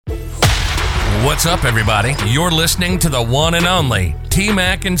What's up, everybody? You're listening to the one and only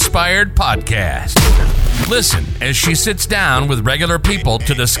T-Mac Inspired Podcast. Listen as she sits down with regular people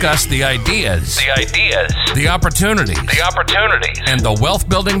to discuss the ideas, the opportunities, and the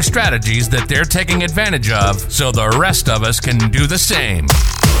wealth-building strategies that they're taking advantage of so the rest of us can do the same.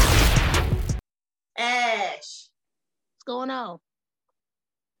 Ash. What's going on?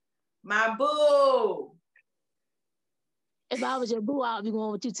 My boo. If I was your boo, I would be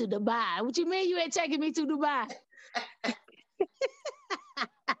going with you to Dubai. What you mean you ain't taking me to Dubai?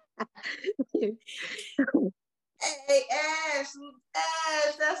 Hey, Ash,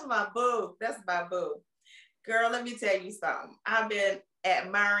 that's my boo. That's my boo. Girl, let me tell you something. I've been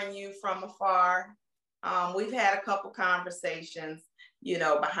admiring you from afar. We've had a couple conversations,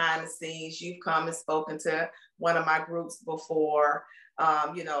 behind the scenes. You've come and spoken to one of my groups before.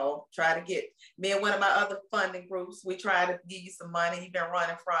 Try to get me and one of my other funding groups. We try to give you some money. You've been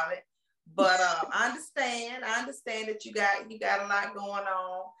running from it, but I understand that you got a lot going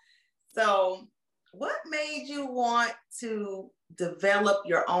on. So, what made you want to develop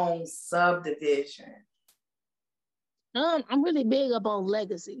your own subdivision? I'm really big up on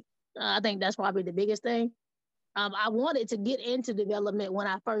legacy. I think that's probably the biggest thing. I wanted to get into development when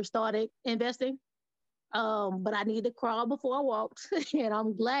I first started investing. But I needed to crawl before I walked. And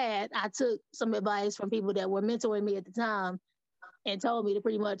I'm glad I took some advice from people that were mentoring me at the time and told me to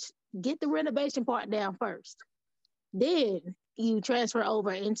pretty much get the renovation part down first. Then you transfer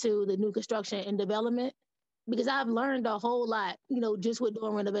over into the new construction and development, because I've learned a whole lot, just with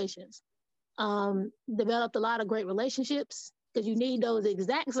doing renovations. Developed a lot of great relationships, because you need those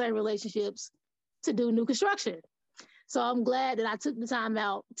exact same relationships to do new construction. So I'm glad that I took the time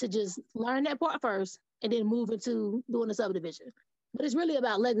out to just learn that part first and then move into doing the subdivision. But it's really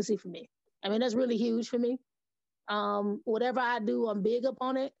about legacy for me. I mean, that's really huge for me. Whatever I do, I'm big up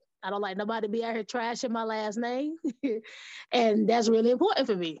on it. I don't like nobody to be out here trashing my last name. And that's really important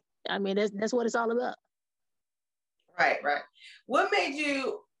for me. I mean, that's what it's all about. Right. What made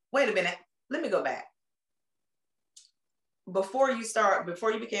you, wait a minute, let me go back. Before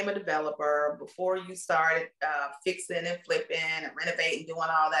you became a developer, before you started fixing and flipping and renovating, doing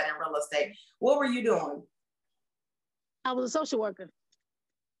all that in real estate, what were you doing? I was a social worker,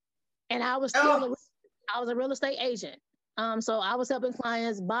 and I was I was a real estate agent. So I was helping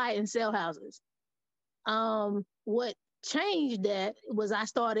clients buy and sell houses. What changed that was I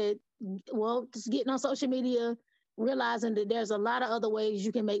started, just getting on social media, realizing that there's a lot of other ways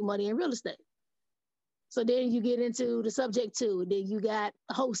you can make money in real estate. So then you get into the subject too. Then you got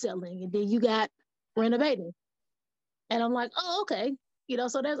wholesaling, and then you got renovating. And I'm like, oh, okay.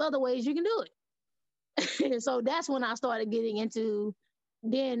 So there's other ways you can do it. And so that's when I started getting into,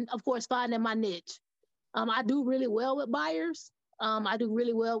 then of course, finding my niche. I do really well with buyers. I do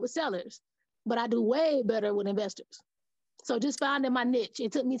really well with sellers, but I do way better with investors. So just finding my niche.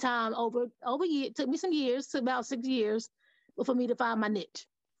 It took me time it took me some years, to about 6 years, for me to find my niche.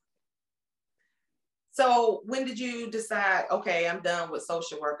 So when did you decide, okay, I'm done with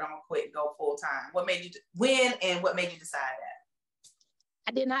social work, I'm gonna quit and go full time? What made you decide that?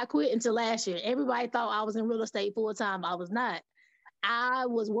 I did not quit until last year. Everybody thought I was in real estate full time. I was not. I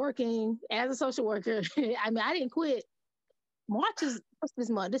was working as a social worker. I mean, I didn't quit. What's this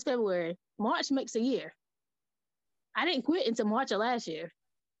month? This February. March makes a year. I didn't quit until March of last year.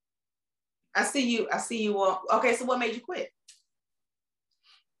 I see you. Okay, so what made you quit?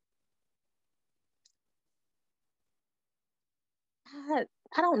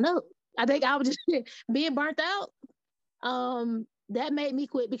 I don't know. I think I was just being burnt out. That made me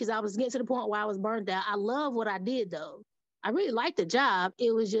quit, because I was getting to the point where I was burnt out. I love what I did, though. I really liked the job.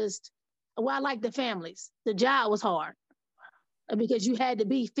 It was just, I liked the families. The job was hard, because you had to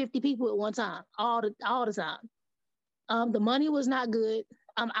be 50 people at one time, all the time. The money was not good.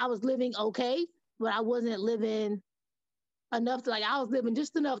 I was living okay, but I wasn't living enough I was living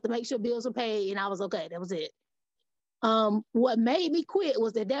just enough to make sure bills were paid, and I was okay. That was it. What made me quit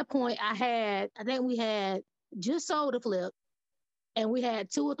was, at that point I think we had just sold a flip, and we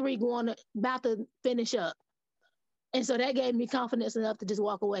had 2 or 3 about to finish up. And so that gave me confidence enough to just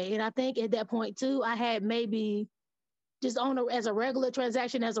walk away. And I think at that point too, I had maybe just as a regular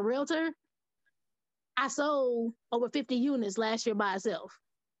transaction as a realtor, I sold over 50 units last year by itself.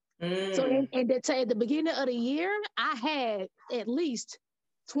 So at the beginning of the year, I had at least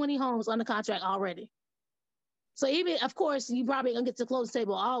 20 homes under contract already. So even, of course, you probably gonna get to close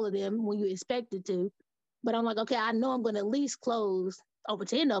table all of them when you expected to. But I'm like, okay, I know I'm gonna at least close over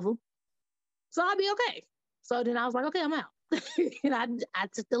 10 of them. So I'll be okay. So then I was like, okay, I'm out. And I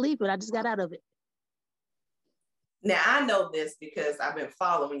took the leap, and I just got out of it. Now I know this because I've been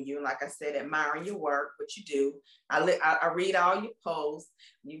following you, and like I said, admiring your work, what you do. I read all your posts.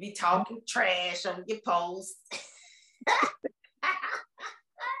 You be talking trash on your posts.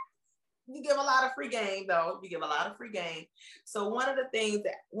 You give a lot of free game, though. You give a lot of free game. So one of the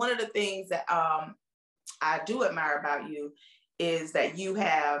things that I do admire about you is that you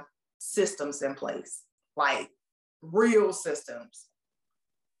have systems in place, like real systems.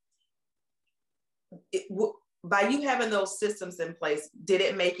 By you having those systems in place, did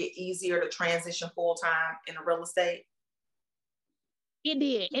it make it easier to transition full time in real estate? It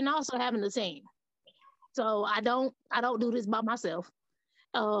did, and also having the team. So I don't do this by myself.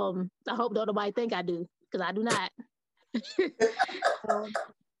 I hope don't nobody think I do, because I do not.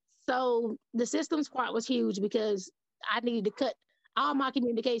 So the systems part was huge because I needed to cut all my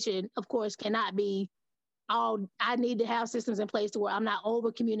communication, of course, cannot be all. I need to have systems in place to where I'm not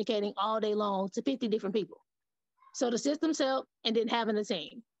over communicating all day long to 50 different people. So the systems help, and then having a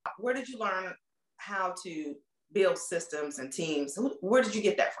team. Where did you learn how to build systems and teams? Where did you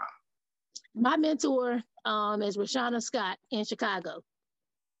get that from? My mentor is Rashana Scott in Chicago.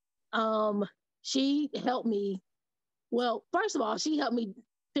 She helped me. Well, first of all, she helped me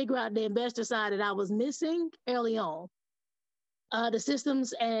figure out the investor side that I was missing early on. The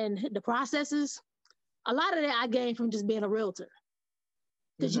systems and the processes, a lot of that I gained from just being a realtor.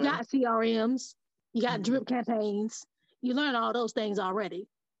 Because you got CRMs, you got drip campaigns, you learn all those things already.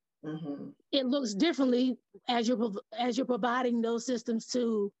 It looks differently as you're providing those systems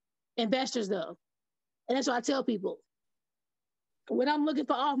to investors, though. And that's why I tell people, when I'm looking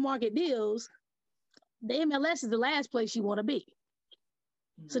for off-market deals, the MLS is the last place you want to be.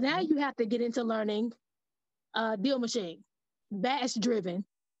 So now you have to get into learning deal machine, batch driven,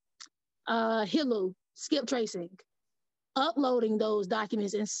 HILU, skip tracing, uploading those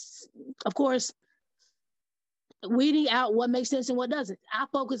documents, and of course, weeding out what makes sense and what doesn't. I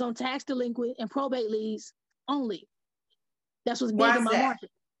focus on tax delinquent and probate leads only. That's what's big in my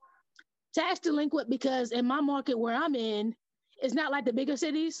market. Tax delinquent, because in my market where I'm in, it's not like the bigger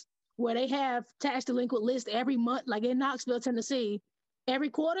cities where they have tax delinquent lists every month, like in Knoxville, Tennessee. Every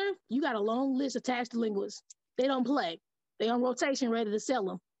quarter, you got a long list of tax delinquents. They don't play. They on rotation, ready to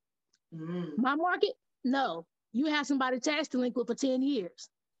sell them. My market, no. You have somebody tax delinquent for 10 years.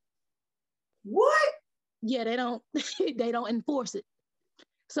 What? Yeah, they don't enforce it.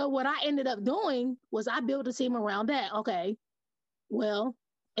 So what I ended up doing was I built a team around that. Okay, well,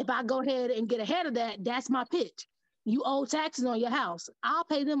 if I go ahead and get ahead of that, that's my pitch. You owe taxes on your house. I'll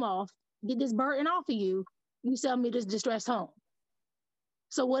pay them off, get this burden off of you. You sell me this distressed home.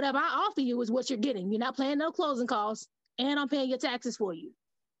 So whatever I offer you is what you're getting. You're not paying no closing costs, and I'm paying your taxes for you.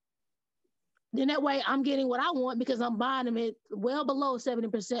 Then that way I'm getting what I want because I'm buying them at well below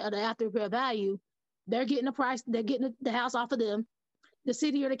 70% of the after repair value. They're getting the price, they're getting the house off of them. The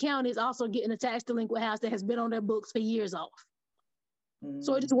city or the county is also getting a tax delinquent house that has been on their books for years off.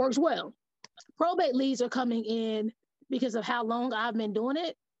 So it just works well. Probate leads are coming in because of how long I've been doing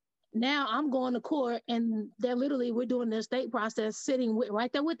it. Now I'm going to court, and we're doing the estate process, sitting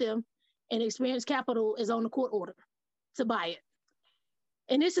right there with them, and Experience Capital is on the court order to buy it.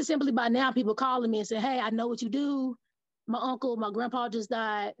 And this is simply by now people calling me and saying, hey, I know what you do. My uncle, my grandpa just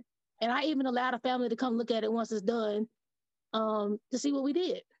died. And I even allowed a family to come look at it once it's done to see what we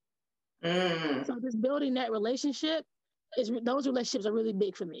did. So just building that relationship, those relationships are really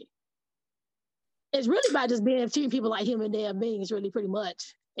big for me. It's really about just treating people like human damn beings, really, pretty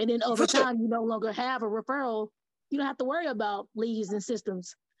much. And then over time, you no longer have a referral. You don't have to worry about leads and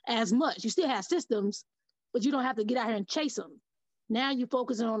systems as much. You still have systems, but you don't have to get out here and chase them. Now you're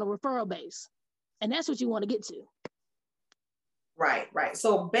focusing on a referral base. And that's what you want to get to. Right.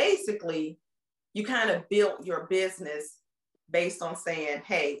 So basically, you kind of built your business based on saying,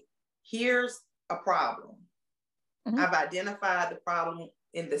 hey, here's a problem. I've identified the problem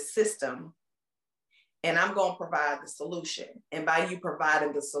in the system, and I'm going to provide the solution. And by you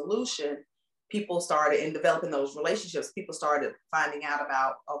providing the solution, people started in developing those relationships. People started finding out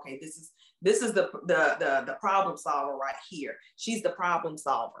about, okay, this is the problem solver right here. She's the problem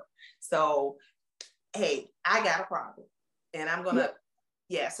solver. So, hey, I got a problem, and I'm going to,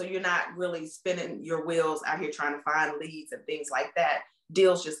 so you're not really spinning your wheels out here trying to find leads and things like that.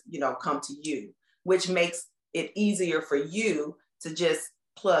 Deals just, come to you, which makes it easier for you to just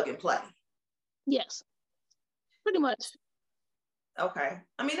plug and play. Yes, pretty much. Okay.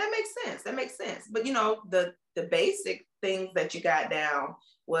 I mean, that makes sense. But, the basic things that you got down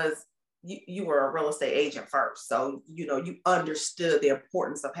was you were a real estate agent first. So, you understood the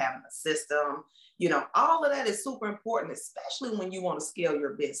importance of having a system. All of that is super important, especially when you want to scale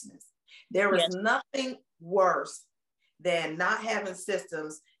your business. There is nothing worse than not having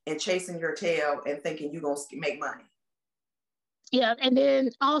systems and chasing your tail and thinking you're going to make money. Yeah. And then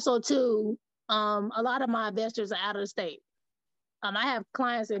also too, a lot of my investors are out of the state. I have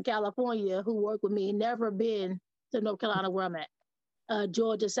clients in California who work with me, never been to North Carolina where I'm at,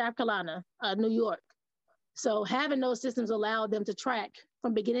 Georgia, South Carolina, New York. So having those systems allowed them to track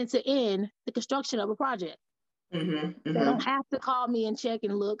from beginning to end the construction of a project. They don't have to call me and check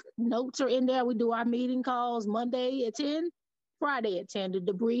and look. Notes are in there. We do our meeting calls Monday at 10, Friday at 10 to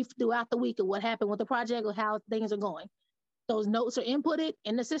debrief throughout the week of what happened with the project or how things are going. Those notes are inputted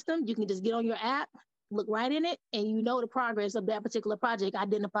in the system. You can just get on your app, look right in it, and you know the progress of that particular project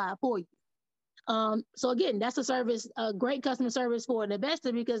identified for you. So again, that's a service, a great customer service for an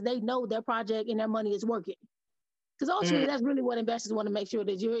investor because they know their project and their money is working. Because ultimately, that's really what investors want to make sure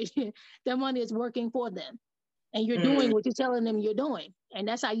that their money is working for them. And you're doing what you're telling them you're doing. And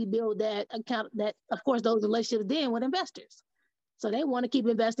that's how you build that account, that, of course, those relationships then with investors. So they want to keep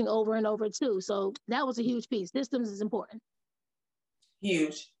investing over and over too. So that was a huge piece. Systems is important.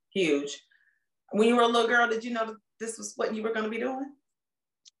 Huge. When you were a little girl, did you know that this was what you were going to be doing?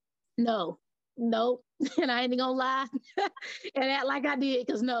 No. And I ain't gonna lie and act like I did,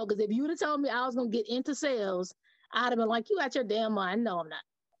 because if you would have told me I was gonna get into sales, I'd have been like, you out your damn mind. No, I'm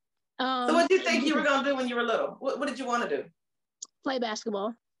not. So what did you think you were going to do when you were little? What did you want to do? Play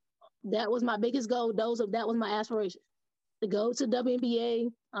basketball. That was my biggest goal. That was my aspiration. To go to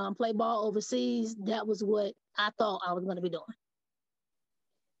WNBA, play ball overseas. That was what I thought I was going to be doing.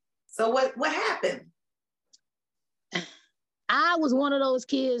 So what happened? I was one of those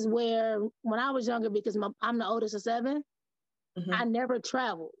kids where when I was younger, because I'm the oldest of 7, I never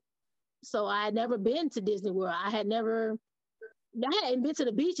traveled. So I had never been to Disney World. I hadn't been to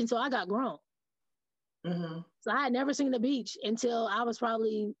the beach until I got grown. So I had never seen the beach until I was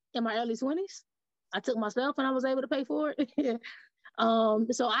probably in my early 20s. I took myself and I was able to pay for it.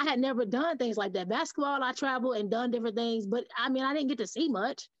 So I had never done things like that. Basketball, I traveled and done different things, but I didn't get to see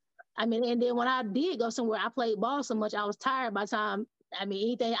much. And then when I did go somewhere, I played ball so much, I was tired by the time,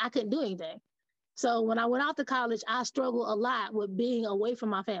 I couldn't do anything. So when I went out to college, I struggled a lot with being away from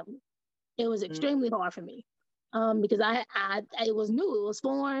my family. It was extremely hard for me because it was new, it was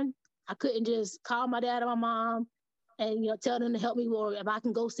foreign. I couldn't just call my dad or my mom and tell them to help me, or if I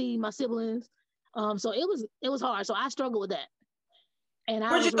can go see my siblings. So it was hard. So I struggled with that. And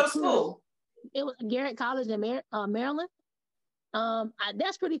where'd you go to school? It was Garrett College in Maryland.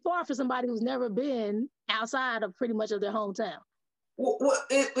 That's pretty far for somebody who's never been outside of pretty much of their hometown.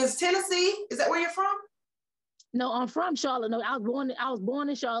 Is Tennessee? Is that where you're from? No, I'm from Charlotte. No, I was born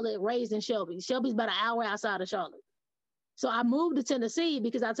in Charlotte, raised in Shelby. Shelby's about an hour outside of Charlotte. So I moved to Tennessee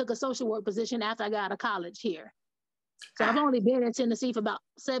because I took a social work position after I got out of college here. So I've only been in Tennessee for about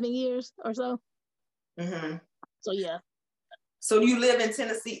 7 years or so. So yeah. So you live in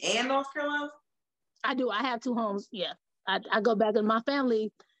Tennessee and North Carolina? I do. I have 2 homes. Yeah. I go back to my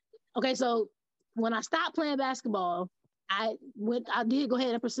family. Okay, so when I stopped playing basketball, I did go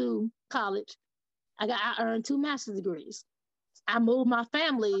ahead and pursue college. I earned 2 master's degrees. I moved my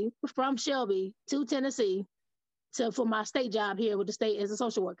family from Shelby to Tennessee for my state job here with the state as a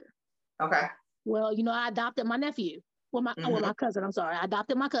social worker. Okay. Well, I adopted my nephew. My cousin, I'm sorry. I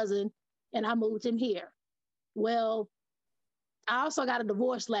adopted my cousin and I moved him here. Well, I also got a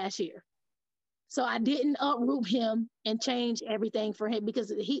divorce last year. So I didn't uproot him and change everything for him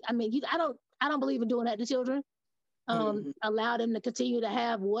because I don't believe in doing that to children. Allow them to continue to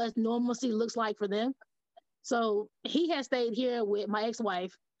have what normalcy looks like for them. So he has stayed here with my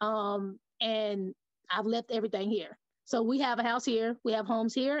ex-wife, and I've left everything here. So we have a house here, we have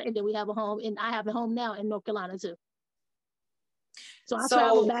homes here, and then we have a home, and I have a home now in North Carolina too. So I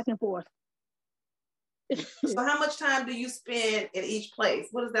travel back and forth. So how much time do you spend in each place?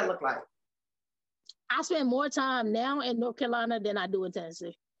 What does that look like? I spend more time now in North Carolina than I do in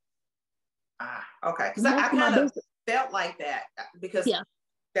Tennessee. Okay. Because I kind of felt like that because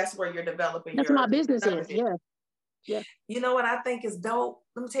that's where you're developing that's my business is. Yeah. You know what I think is dope?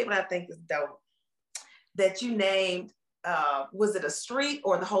 Let me tell you what I think is dope. That you named, was it a street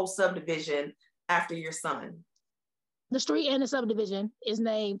or the whole subdivision after your son? The street and the subdivision is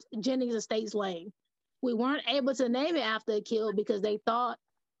named Jennings Estates Lane. We weren't able to name it after a kill because they thought,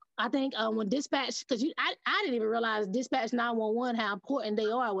 I think when dispatch, because I didn't even realize dispatch 911, how important they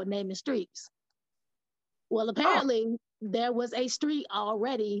are with naming streets. Well, apparently there was a street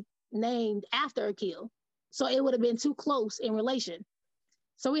already named after a kill. So it would have been too close in relation.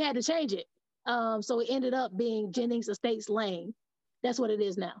 So we had to change it. So it ended up being Jennings Estates Lane. That's what it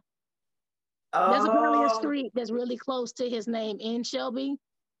is now. There's apparently a street that's really close to his name in Shelby.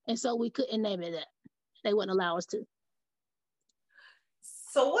 And so we couldn't name it that. They wouldn't allow us to.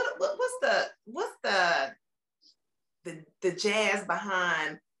 So what's the jazz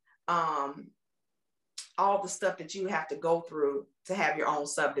behind all the stuff that you have to go through to have your own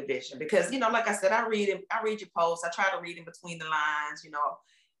subdivision? Because, like I said, I read your posts. I try to read in between the lines.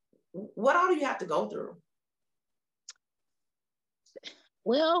 What all do you have to go through?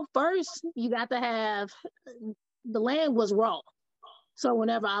 Well, first you got to have, the land was raw. So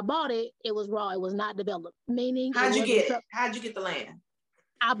whenever I bought it, it was raw. It was not developed. Meaning, how'd you get it? How'd you get the land?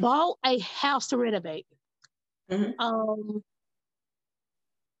 I bought a house to renovate. Mm-hmm.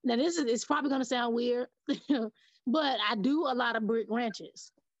 Now it's probably going to sound weird, but I do a lot of brick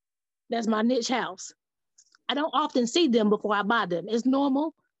ranches. That's my niche house. I don't often see them before I buy them. It's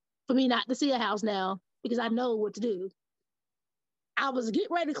normal for me not to see a house now because I know what to do. I was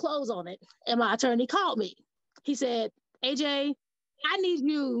getting ready to close on it, and my attorney called me. He said, AJ, I need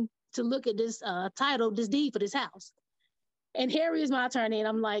you to look at this title, this deed for this house. And Harry is my attorney, and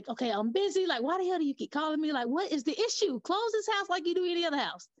I'm like, okay, I'm busy. Like, why the hell do you keep calling me? Like, what is the issue? Close this house like you do any other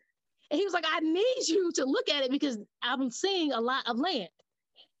house. And he was like, I need you to look at it because I'm seeing a lot of land.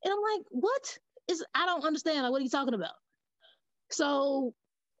 And I'm like, what? I don't understand. Like, what are you talking about? So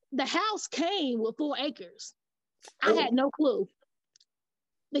the house came with 4 acres. I had no clue.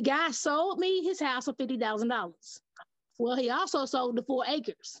 The guy sold me his house for $50,000. Well, he also sold the 4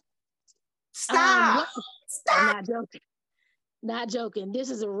 acres. Stop. I'm not joking. Not joking. This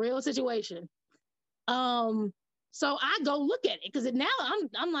is a real situation. So I go look at it because now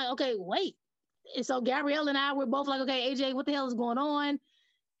I'm like, okay, wait. And so Gabrielle and I were both like, okay, AJ, what the hell is going on?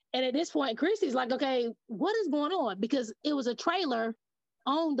 And at this point, Christy's like, okay, what is going on? Because it was a trailer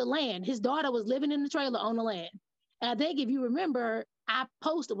on the land. His daughter was living in the trailer on the land. And I think if you remember, I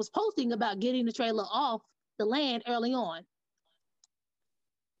was posting about getting the trailer off the land early on.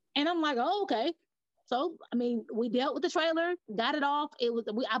 And I'm like, oh, okay. So, I mean, we dealt with the trailer, got it off.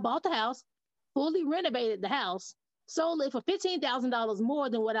 I bought the house, fully renovated the house, sold it for $15,000 more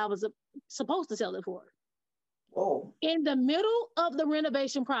than what I was supposed to sell it for. Whoa. In the middle of the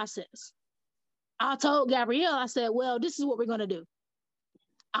renovation process, I told Gabrielle, I said, well, this is what we're going to do.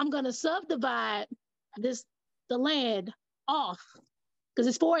 I'm going to subdivide the land off because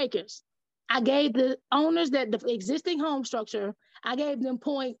it's 4 acres. I gave the owners that the existing home structure, I gave them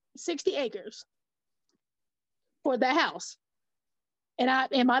 0.60 acres for the house.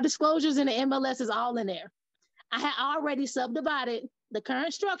 And my disclosures in the MLS is all in there. I had already subdivided the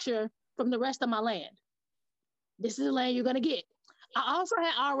current structure from the rest of my land. This is the land you're going to get. I also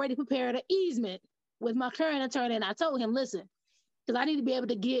had already prepared an easement with my current attorney, and I told him, listen, because I need to be able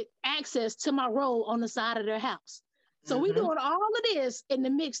to get access to my road on the side of their house. So we're doing all of this in the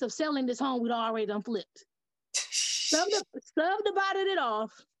mix of selling this home we'd already done flipped. Subdivided it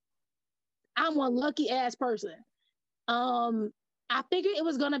off. I'm one lucky ass person. I figured it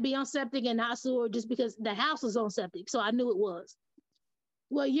was going to be on septic and not sewer just because the house was on septic. So I knew it was.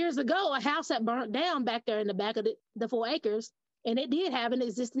 Well, years ago, a house had burnt down back there in the back of the 4 acres, and it did have an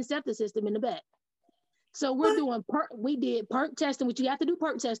existing septic system in the back. So we did perk testing, which you have to do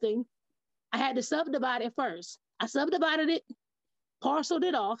perk testing. I had to subdivide it first. I subdivided it, parceled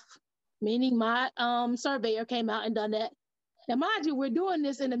it off, meaning my surveyor came out and done that. Now, mind you, we're doing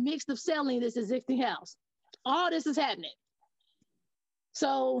this in the mix of selling this existing house. All this is happening.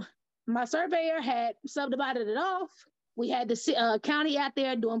 So my surveyor had subdivided it off. We had the county out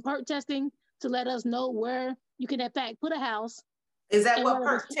there doing perk testing to let us know where you can, in fact, put a house. Is that what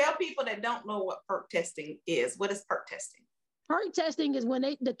perk? Tell people that don't know what perk testing is. What is perk testing? Perk testing is when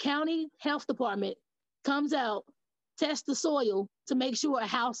the county health department comes out, tests the soil to make sure a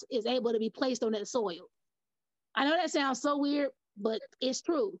house is able to be placed on that soil. I know that sounds so weird, but it's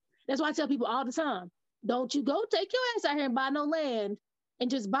true. That's why I tell people all the time, don't you go take your ass out here and buy no land and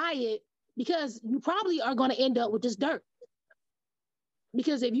just buy it, because you probably are going to end up with just dirt.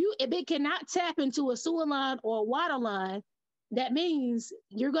 Because if it cannot tap into a sewer line or a water line, that means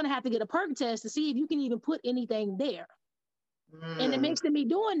you're going to have to get a perk test to see if you can even put anything there. And it makes me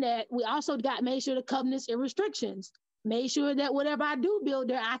doing that. We also made sure the covenants and restrictions, made sure that whatever I do build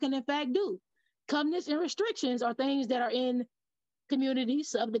there, I can in fact do. Covenants and restrictions are things that are in communities,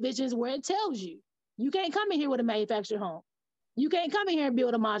 subdivisions, where it tells you, you can't come in here with a manufactured home. You can't come in here and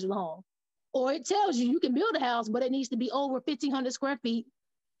build a modular home. Or it tells you can build a house, but it needs to be over 1,500 square feet,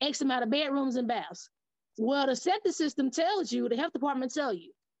 X amount of bedrooms and baths. Well, the septic system tells you, the health department tell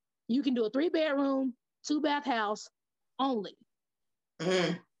you, you can do a 3-bedroom, 2-bath house only.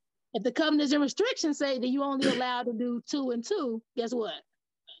 If the covenants and restrictions say that you only allowed to do 2 and 2, guess what?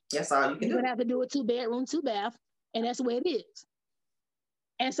 That's all you can do. You're going to have to do a 2-bedroom, 2-bath, and that's the way it is.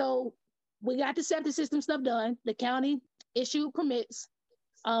 And so we got the septic system stuff done. The county issued permits.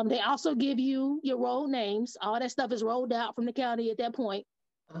 They also give you your road names. All that stuff is rolled out from the county at that point.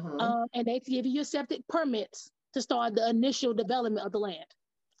 And they give you your septic permits to start the initial development of the land.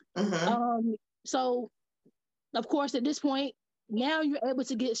 So, of course, at this point, now you're able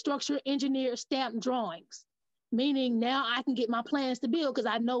to get structural engineer stamped drawings, meaning now I can get my plans to build because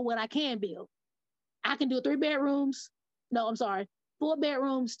I know what I can build. I can do 4 bedrooms,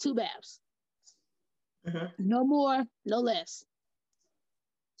 2 baths. No more, no less.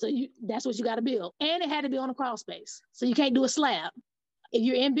 So that's what you got to build. And it had to be on a crawl space. So you can't do a slab. If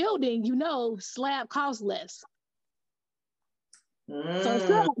you're in building, slab costs less.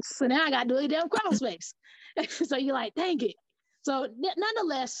 So now I got to do a damn crawl space. So you're like, dang it. So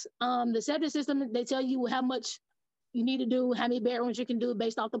nonetheless, the septic system, they tell you how much you need to do, how many bedrooms you can do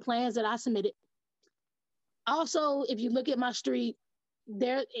based off the plans that I submitted. Also, if you look at my street,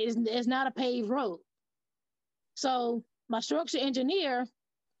 there's not a paved road. So my structural engineer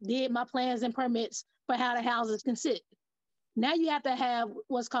did my plans and permits for how the houses can sit. Now you have to have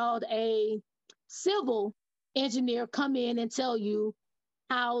what's called a civil engineer come in and tell you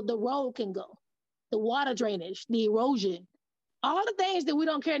how the road can go, the water drainage, the erosion, all the things that we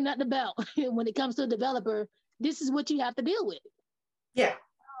don't care nothing about when it comes to a developer. This is what you have to deal with. Yeah.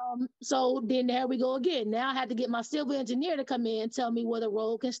 So then there we go again. Now I have to get my civil engineer to come in and tell me where the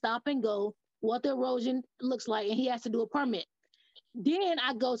road can stop and go, what the erosion looks like, and he has to do a permit. Then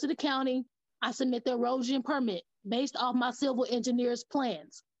I go to the county, I submit the erosion permit based off my civil engineer's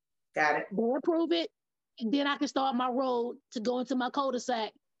plans. Got it. They approve it, and then I can start my road to go into my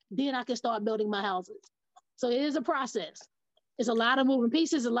cul-de-sac. Then I can start building my houses. So it is a process. It's a lot of moving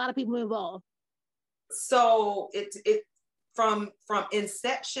pieces, a lot of people involved. So it from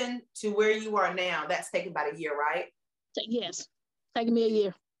inception to where you are now, that's taken about a year, right? Yes, taking me a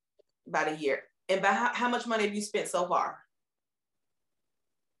year. About a year. And about how much money have you spent so far?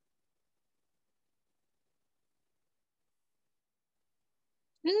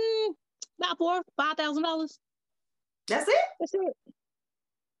 About $4,000-$5,000. That's it? That's it.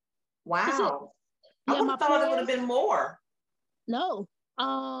 Wow. That's it. I would have thought it would have been more. No.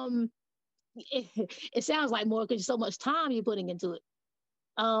 It sounds like more because so much time you're putting into it.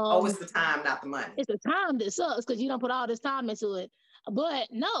 It's the time, not the money. It's the time that sucks because you don't put all this time into it. But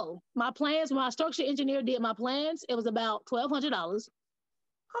no, my plans, my structural engineer did my plans. It was about $1,200.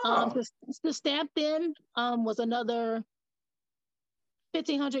 To stamp them was another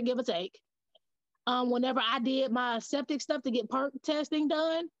 $1,500, give or take. Whenever I did my septic stuff to get perk testing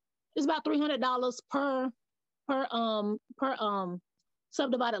done, it's about $300 per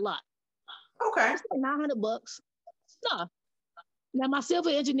subdivided lot. Okay. It's like $900. No. Now my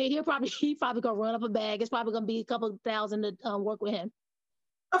civil engineer, he probably gonna run up a bag. It's probably gonna be a couple thousand to work with him.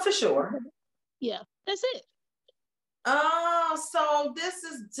 Oh, for sure. Yeah, that's it. Oh, so this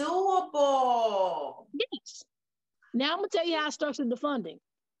is doable. Yes. Now I'm gonna tell you how I structured the funding.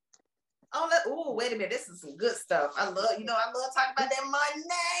 Wait a minute. This is some good stuff. I love talking about that money.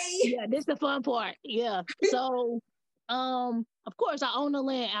 Yeah, this is the fun part. Yeah. So, of course, I own the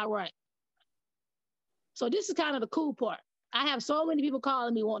land outright. So this is kind of the cool part. I have so many people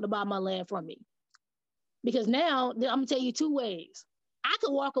calling me wanting to buy my land from me. Because now, I'm going to tell you 2 ways. I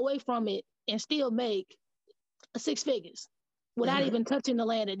could walk away from it and still make 6 figures without even touching the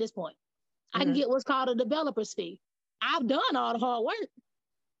land at this point. I can get what's called a developer's fee. I've done all the hard work.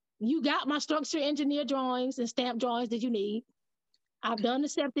 You got my structural engineer drawings and stamp drawings that you need. I've done the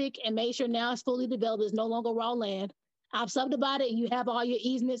septic and made sure now it's fully developed. It's no longer raw land. I've subdivided. You have all your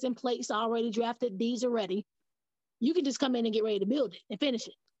easements and plates already drafted. Deeds are ready. You can just come in and get ready to build it and finish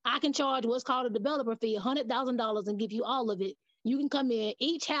it. I can charge what's called a developer fee, $100,000, and give you all of it. You can come in.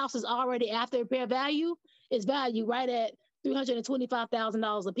 Each house is already after repair value. It's valued right at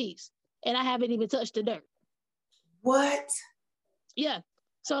 $325,000 a piece. And I haven't even touched the dirt. What? Yeah.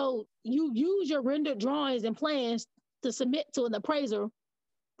 So you use your rendered drawings and plans to submit to an appraiser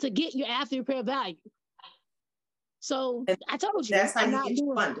to get your after repair value. So I told you, that's how you get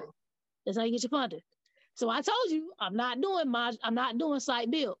your funding. That's how you get your funding. So I told you, I'm not doing site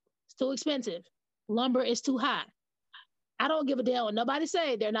build. It's too expensive. Lumber is too high. I don't give a damn what nobody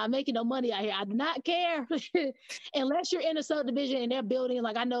say. They're not making no money out here. I do not care. Unless you're in a subdivision and they're building,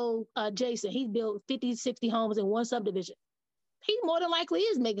 like I know Jason, he built 50, 60 homes in one subdivision. He more than likely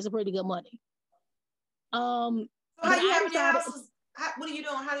is making some pretty good money. How you having your houses? What are you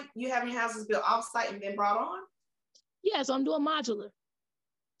doing? How do you having your houses built off-site and then brought on? Yeah, so I'm doing modular.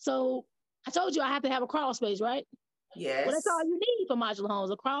 So I told you I have to have a crawl space, right? Yes. Well, that's all you need for modular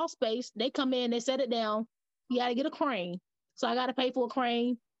homes, a crawl space. They come in, they set it down. You got to get a crane. So I got to pay for a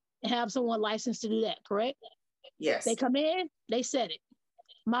crane and have someone licensed to do that, correct? Yes. They come in, they set it.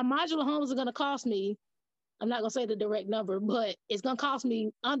 my modular homes are going to cost me, I'm not going to say the direct number, but it's going to cost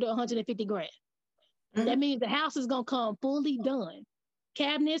me under 150 grand. Mm-hmm. That means the house is going to come fully done.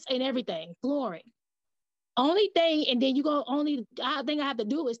 Cabinets and everything, flooring. Only thing, and then only thing I have to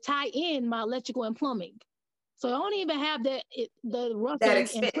do is tie in my electrical and plumbing. So I don't even have the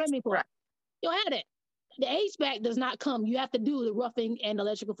roughing and plumbing part. Right. You don't have that. The HVAC does not come. You have to do the roughing and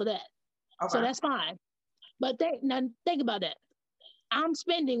electrical for that. Okay. So that's fine. But now think about that. I'm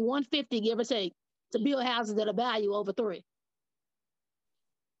spending 150, give or take, to build houses that are value over 3.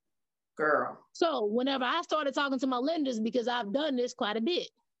 Girl. So whenever I started talking to my lenders, because I've done this quite a bit,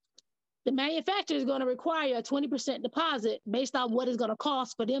 the manufacturer is going to require a 20% deposit based on what it's going to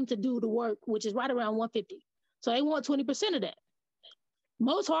cost for them to do the work, which is right around 150. So they want 20% of that.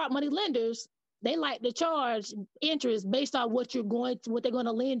 Most hard money lenders, they like to charge interest based on what they're going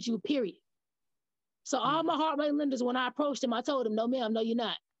to lend you, period. So all my hard money lenders, when I approached them, I told them, no, ma'am, no, you're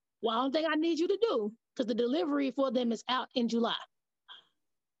not. Well, I don't think I need you to do, because the delivery for them is out in July.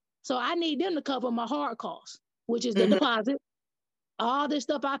 So I need them to cover my hard costs, which is the deposit, all this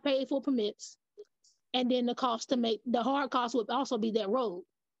stuff I paid for permits, and then the cost to make, the hard cost would also be that road.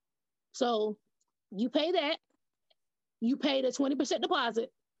 So you pay that, you pay the 20%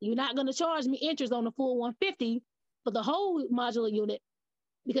 deposit, you're not going to charge me interest on the full 150 for the whole modular unit,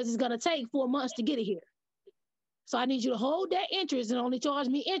 because it's going to take 4 months to get it here. So I need you to hold that interest and only charge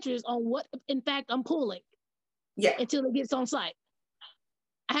me interest on what, in fact, I'm pulling. Yeah. Until it gets on site.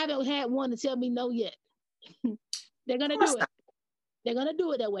 I haven't had one to tell me no yet. They're going to do it. They're going to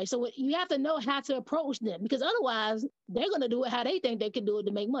do it that way. So you have to know how to approach them, because otherwise they're going to do it how they think they can do it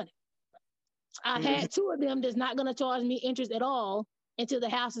to make money. I've had 2 of them that's not going to charge me interest at all until the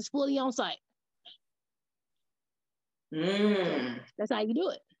house is fully on site. So that's how you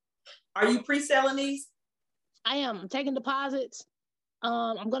do it. Are you pre-selling these? I am. I'm taking deposits.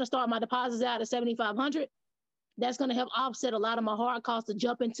 I'm going to start my deposits out at $7,500. That's going to help offset a lot of my hard costs to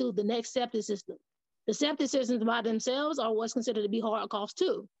jump into the next septic system. The septic systems by themselves are what's considered to be hard costs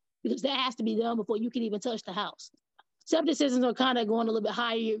too, because that has to be done before you can even touch the house. Septic systems are kind of going a little bit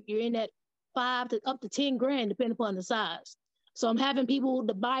higher. You're in that 5 to up to 10 grand, depending upon the size. So I'm having people,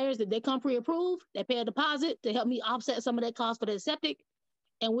 the buyers, that they come pre-approved, they pay a deposit to help me offset some of that cost for their septic,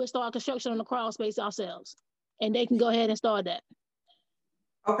 and we'll start construction on the crawl space ourselves. And they can go ahead and start that.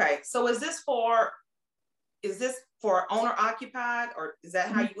 Okay, so is this for owner occupied, or is that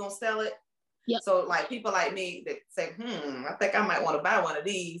how you're gonna sell it? Yep. So like people like me that say, I think I might want to buy one of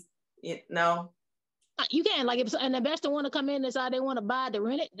these. No. You can, like, if an investor want to come in and decide they want to buy to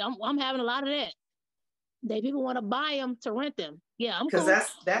rent it, I'm having a lot of that. People want to buy them to rent them. Yeah, I'm cool. Because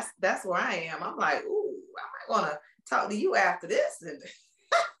that's where I am. I'm like, ooh, I might want to talk to you after this.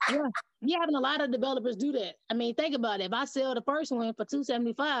 Yeah, you're having a lot of developers do that. I mean, think about it. If I sell the first one for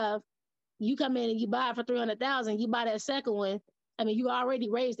 $275, you come in and you buy it for $300,000. You buy that second one. I mean, you already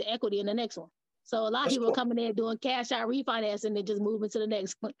raised the equity in the next one. So a lot of people are coming in doing cash out refinancing and just moving to the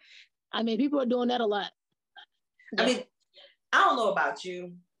next one. I mean, people are doing that a lot. Yeah. I mean, I don't know about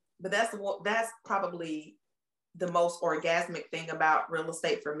you, but that's probably the most orgasmic thing about real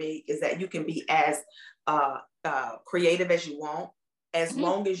estate for me, is that you can be as creative as you want, as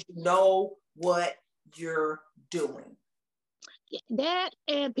long as you know what you're doing. That,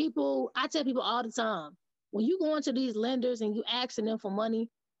 and people, I tell people all the time, when you go into these lenders and you asking them for money,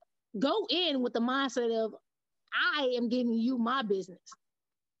 go in with the mindset of, I am giving you my business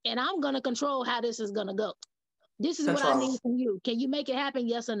and I'm going to control how this is going to go. This is what I need from you. Can you make it happen?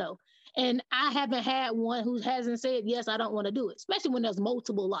 Yes or no? And I haven't had one who hasn't said, yes, I don't want to do it, especially when there's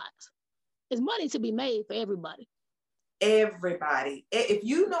multiple lots. There's money to be made for everybody. Everybody. If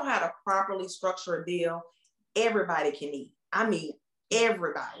you know how to properly structure a deal, everybody can eat. I mean,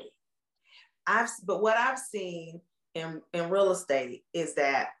 everybody. But what I've seen in real estate is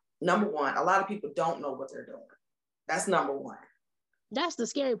that, number one, a lot of people don't know what they're doing. That's number one. That's the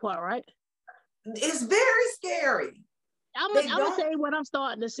scary part, right? It's very scary. I'm gonna tell you what I'm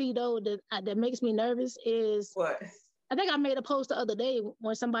starting to see though that makes me nervous is what? I think I made a post the other day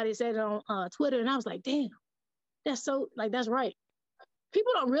when somebody said it on Twitter, and I was like, damn, that's right.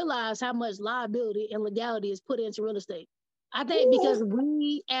 People don't realize how much liability and legality is put into real estate. I think because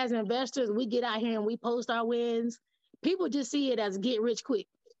we as investors, we get out here and we post our wins, people just see it as get rich quick.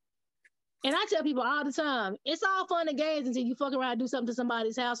 And I tell people all the time, it's all fun and games until you fuck around and do something to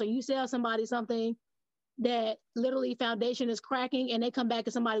somebody's house, or you sell somebody something that literally foundation is cracking and they come back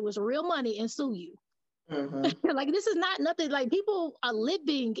and somebody with real money and sue you. Mm-hmm. Like, this is not nothing, like, people are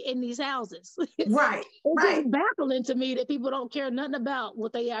living in these houses. Right. It's just baffling to me that people don't care nothing about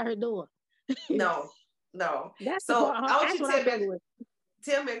what they out here doing. No. That's so the part, that's what I struggle with.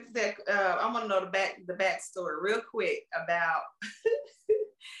 tell me that I want to know the backstory real quick about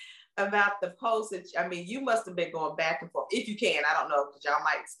about the postage. I mean, you must have been going back and forth, if you can. I don't know, because y'all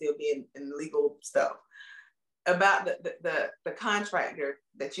might still be in legal stuff about the contractor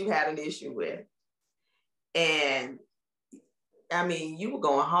that you had an issue with, and I mean, you were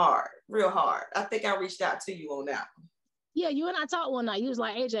going hard, real hard. I think I reached out to you on that one. Yeah, you and I talked one night. You was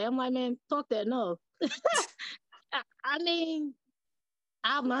like, AJ, I'm like, man, fuck that, no. I mean,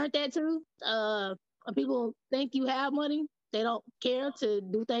 I've learned that too. When people think you have money, they don't care to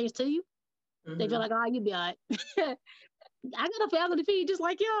do things to you. Mm-hmm. They feel like, oh, you be all right. I got a family to feed just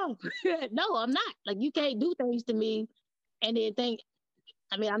like y'all. No, I'm not. Like, you can't do things to me and then think,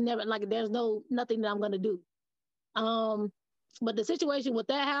 I mean, I'm never, like, there's nothing that I'm going to do. But the situation with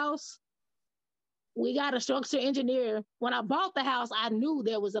that house, we got a structural engineer. When I bought the house, I knew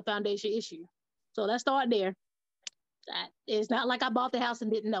there was a foundation issue. So let's start there. It's not like I bought the house and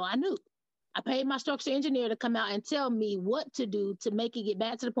didn't know. I knew. I paid my structural engineer to come out and tell me what to do to make it get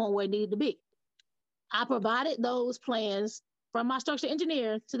back to the point where it needed to be. I provided those plans from my structural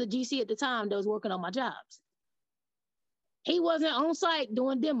engineer to the GC at the time that was working on my jobs. He wasn't on site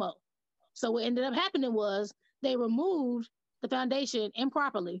doing demo. So what ended up happening was they removed the foundation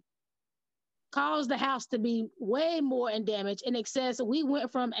improperly, caused the house to be way more in damage. In excess, we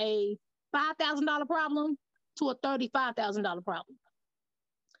went from a $5,000 problem to a $35,000 problem.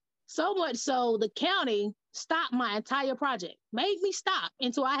 So much so, the county stopped my entire project, made me stop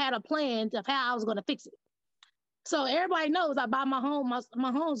until I had a plan of how I was going to fix it. So everybody knows I buy my home.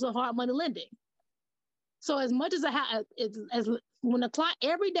 My home's a hard money lending. So as much as as when the clock,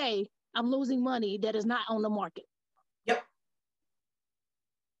 every day I'm losing money that is not on the market. Yep.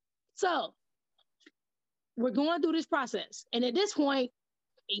 So we're going through this process. And at this point,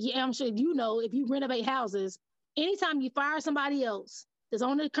 yeah, I'm sure you know, if you renovate houses, anytime you fire somebody else that's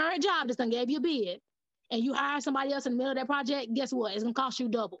on the current job that's gonna give you a bid, and you hire somebody else in the middle of that project, guess what? It's gonna cost you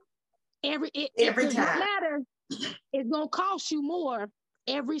double. Every time. It doesn't matter. It's gonna cost you more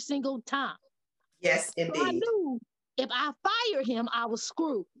every single time. Yes, indeed. So I knew if I fired him, I was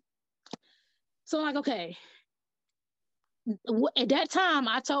screwed. So like, okay. At that time,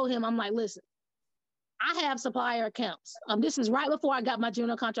 I told him, I'm like, listen, I have supplier accounts. This is right before I got my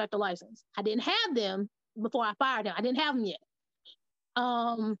general contractor license. I didn't have them before I fired him. I didn't have them yet.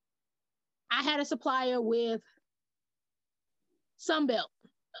 I had a supplier with Sunbelt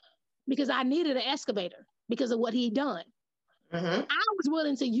because I needed an excavator because of what he'd done. Mm-hmm. I was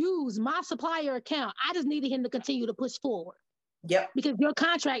willing to use my supplier account. I just needed him to continue to push forward. Yep. Because your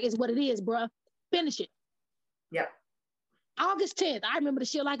contract is what it is, bruh. Finish it. Yep. August 10th, I remember the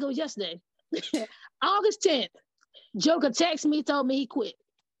shit like it was yesterday. August 10th, Joker texted me, told me he quit.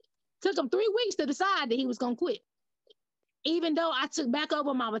 Took him 3 weeks to decide that he was going to quit. Even though I took back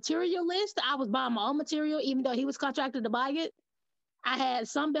over my material list, I was buying my own material, even though he was contracted to buy it. I had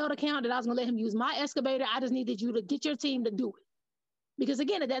some belt account that I was going to let him use my excavator. I just needed you to get your team to do it. Because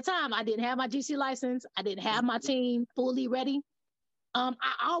again, at that time, I didn't have my GC license. I didn't have my team fully ready. I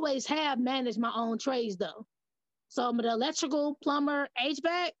always have managed my own trades though. So I'm an electrical, plumber,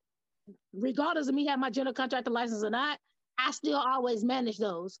 HVAC, regardless of me having my general contractor license or not, I still always manage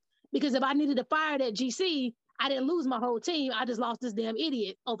those. Because if I needed to fire that GC, I didn't lose my whole team. I just lost this damn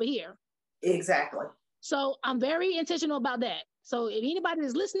idiot over here. Exactly. So I'm very intentional about that. So if anybody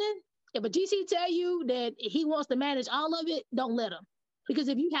is listening, if a GC tell you that he wants to manage all of it, don't let him. Because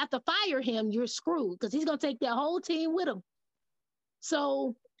if you have to fire him, you're screwed because he's going to take that whole team with him.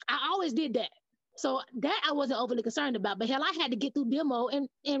 So I always did that. So that I wasn't overly concerned about. But hell, I had to get through demo and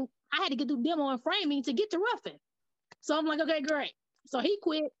I had to get through demo and framing to get to roughing. So I'm like, okay, great. So he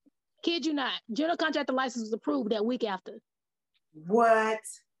quit. Kid you not. General contractor license was approved that week after. What?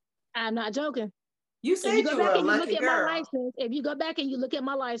 I'm not joking. You said you were a lucky girl. If you go back and you look at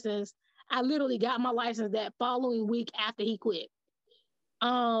my license, I literally got my license that following week after he quit.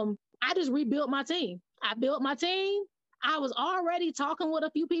 I just rebuilt my team. I built my team. I was already talking with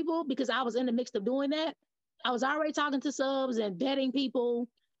a few people because I was in the mix of doing that. I was already talking to subs and vetting people.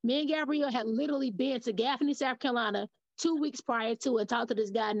 Me and Gabrielle had literally been to Gaffney, South Carolina 2 weeks prior to and talked to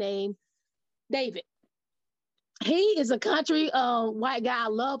this guy named David. He is a country white guy. I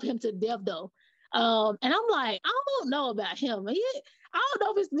love him to death though. And I'm like, I don't know about him. I don't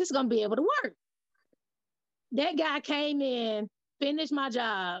know if this is going to be able to work. That guy came in, finished my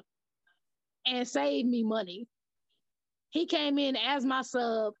job, and saved me money. He came in as my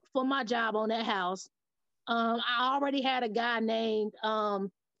sub for my job on that house. I already had a guy named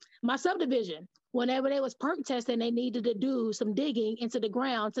my subdivision. Whenever they was perk testing, they needed to do some digging into the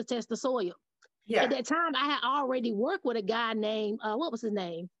ground to test the soil. Yeah. At that time, I had already worked with a guy named, what was his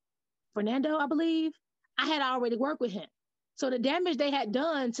name? Fernando, I believe. I had already worked with him. So the damage they had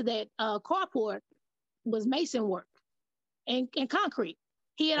done to that carport was mason work and concrete.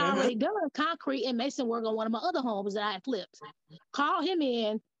 He had already done concrete and mason work on one of my other homes that I had flipped. Called him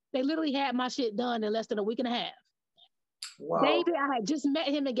in. They literally had my shit done in less than a week and a half. Whoa. David, I had just met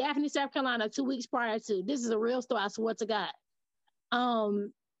him in Gaffney, South Carolina 2 weeks prior to. This is a real story, I swear to God.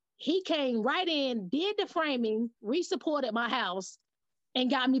 He came right in, did the framing, re-supported my house, and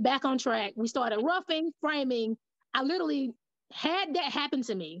got me back on track. We started roughing, framing. I literally had that happen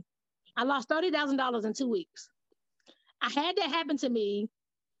to me. I lost $30,000 in 2 weeks. I had that happen to me.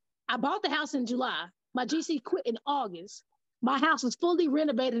 I bought the house in July. My GC quit in August. My house was fully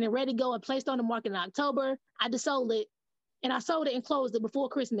renovated and ready to go and placed on the market in October. I just sold it, and I sold it and closed it before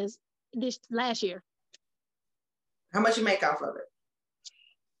Christmas this last year. How much you make off of it?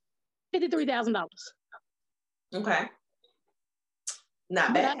 $53,000. Okay.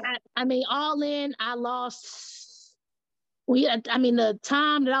 Not bad. I mean, all in, I lost. The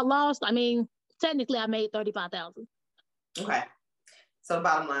time that I lost, technically I made $35,000. Okay. So the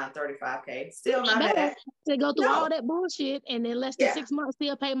bottom line, $35K. Still not bad. To go through all that bullshit and in less than 6 months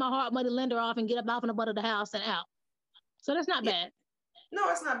still pay my hard money lender off and get up off in the butt of the house and out. So that's not bad. No,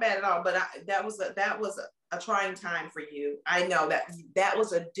 it's not bad at all. But that was a trying time for you. I know that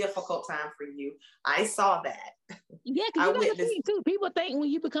was a difficult time for you. I saw that. Yeah, because you know the thing too. People think when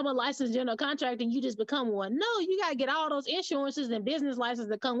you become a licensed general contractor, you just become one. No, you gotta get all those insurances and business licenses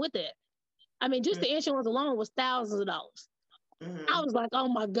that come with it. I mean, just the insurance alone was thousands of dollars. I was like, oh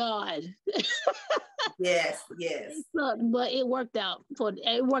my God. Yes. It sucked, but it worked out.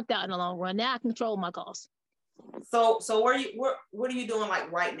 It worked out in the long run. Now I control my costs. So what are you doing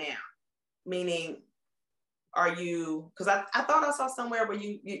like right now? Meaning, are you? Because I thought I saw somewhere where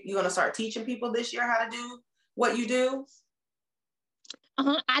you're gonna start teaching people this year how to do what you do.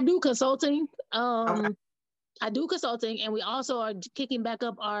 I do consulting. Okay. I do consulting, and we also are kicking back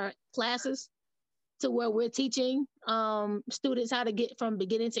up our classes to where we're teaching students how to get from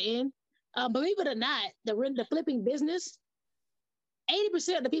beginning to end. Believe it or not, the flipping business,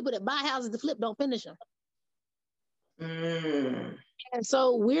 80% of the people that buy houses to flip don't finish them. And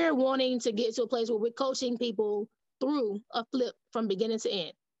so we're wanting to get to a place where we're coaching people through a flip from beginning to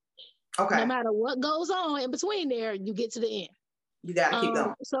end. Okay. No matter what goes on in between there, you get to the end. You got to keep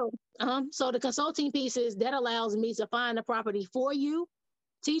going. So the consulting piece is that allows me to find the property for you,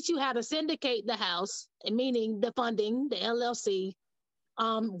 teach you how to syndicate the house, and meaning the funding, the LLC.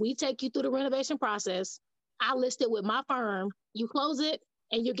 We take you through the renovation process. I list it with my firm. You close it,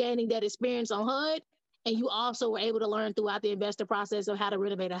 and you're gaining that experience on HUD. And you also were able to learn throughout the investor process of how to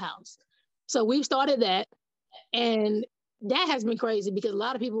renovate a house. So we've started that. And that has been crazy because a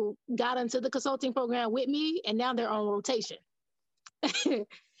lot of people got into the consulting program with me, and now they're on rotation.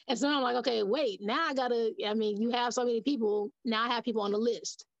 And so I'm like, okay, wait, now you have so many people. Now I have people on the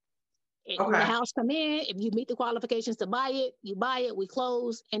list. Okay. When the house come in, if you meet the qualifications to buy it, you buy it, we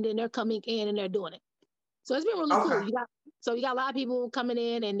close, and then they're coming in and they're doing it. So it's been really cool. You got a lot of people coming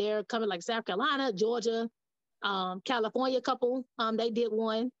in, and they're coming like South Carolina, Georgia, California couple. They did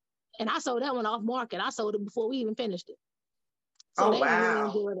one, and I sold that one off market. I sold it before we even finished it. So they really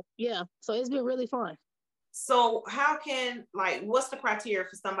enjoyed it. Yeah. So it's been really fun. So what's the criteria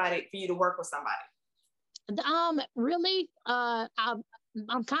for you to work with somebody? Really,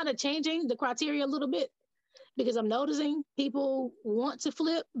 I'm kind of changing the criteria a little bit because I'm noticing people want to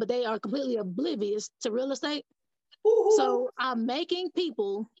flip, but they are completely oblivious to real estate. Ooh. So I'm making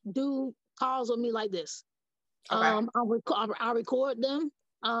people do calls with me like this. Okay. I'll record them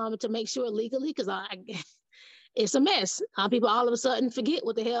to make sure legally, because it's a mess. People all of a sudden forget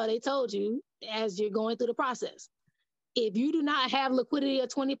what the hell they told you as you're going through the process. If you do not have liquidity of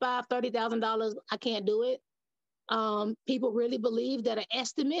 $25,000, $30,000, I can't do it. People really believe that an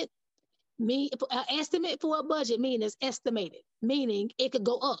estimate for a budget means it's estimated, meaning it could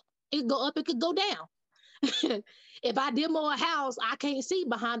go up. It could go up, it could go down. If I demo a house, I can't see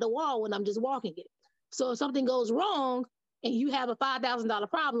behind the wall when I'm just walking it. So if something goes wrong and you have a $5,000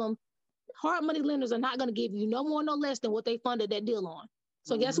 problem, hard money lenders are not going to give you no more, no less than what they funded that deal on.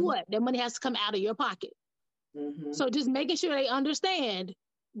 So guess what? That money has to come out of your pocket. So just making sure they understand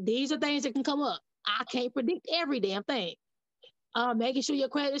these are things that can come up. I can't predict every damn thing. Making sure your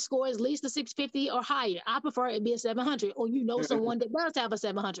credit score is at least a 650 or higher. I prefer it be a 700, or someone that does have a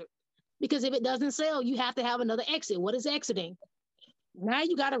 700. Because if it doesn't sell, you have to have another exit. What is exiting? Now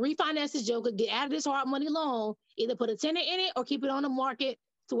you got to refinance this joker, get out of this hard money loan, either put a tenant in it or keep it on the market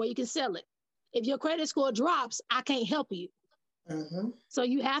to where you can sell it. If your credit score drops, I can't help you. So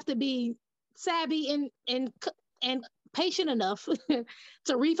you have to be savvy and patient enough to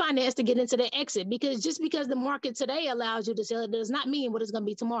refinance to get into the exit, because just because the market today allows you to sell it does not mean what it's going to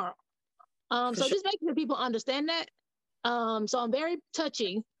be tomorrow. So just making sure people understand that. So I'm very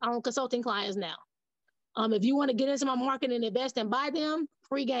touchy on consulting clients now. If you want to get into my market and invest and buy them,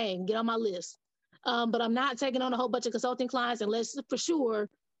 free game, get on my list. But I'm not taking on a whole bunch of consulting clients unless for sure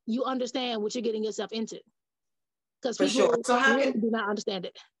you understand what you're getting yourself into. Because people really do not understand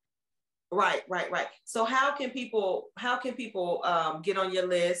it. Right. So how can people get on your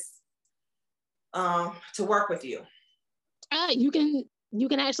list to work with you? You can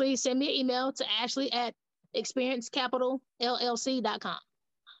actually send me an email to ashley@experiencecapitallllc.com.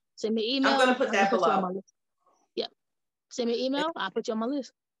 Send me an email. I'm going to put that below. Yep. Send me an email. I'll put you on my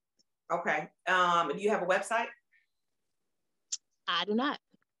list. Okay. Do you have a website? I do not.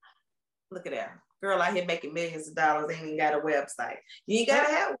 Look at that. Girl out here making millions of dollars, ain't even got a website. You ain't got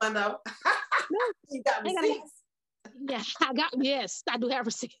to have one, though. You got receipts. Yes, I do have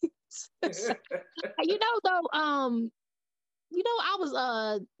receipts. You know, though, I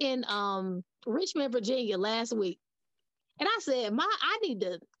was in Richmond, Virginia last week. And I said, I need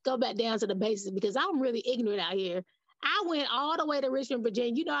to go back down to the basics because I'm really ignorant out here. I went all the way to Richmond,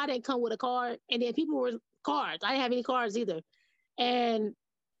 Virginia. You know, I didn't come with a card. And then people were cards. I didn't have any cards either. And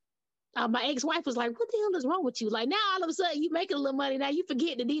my ex-wife was like, what the hell is wrong with you? Like, now all of a sudden you making a little money. Now you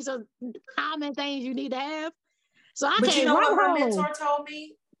forget that these are common things you need to have. So I But came you know what home. my mentor told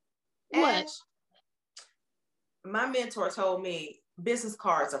me? What? Ash? My mentor told me business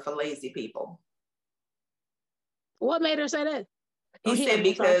cards are for lazy people. What made her say that? He said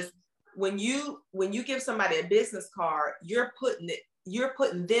because when you give somebody a business card, you're putting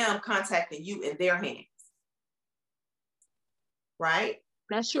them contacting you in their hands. Right?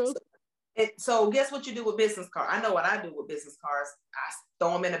 That's true. So guess what you do with business cards? I know what I do with business cards. I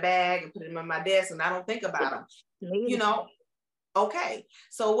throw them in a bag and put them on my desk and I don't think about them. You know? Okay.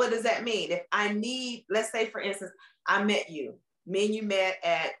 So what does that mean? If I need, let's say for instance, I met you. Me and you met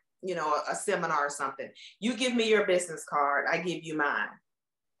at, a seminar or something. You give me your business card. I give you mine.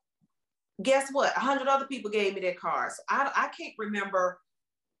 Guess what? 100 other people gave me their cards. I can't remember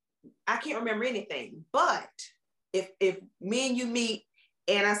anything. But if me and you meet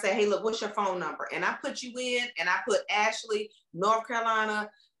and I say, hey, look, what's your phone number? And I put you in and I put Ashley, North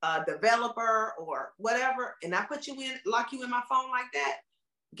Carolina, developer or whatever. And I put you in, lock you in my phone like that.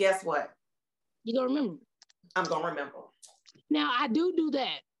 Guess what? You gonna remember. I'm gonna remember. Now I do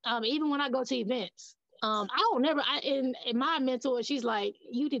that. Even when I go to events. In my mentor, she's like,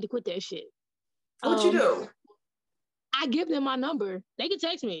 you need to quit that shit. What you do? I give them my number. They can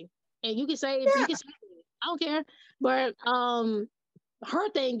text me and you can say, I don't care. But her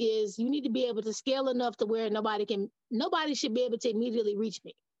thing is you need to be able to scale enough to where nobody should be able to immediately reach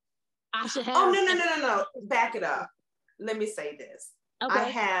me. I should have. Oh, no. Back it up. Let me say this. Okay.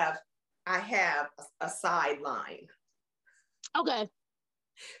 I have a sideline. Okay.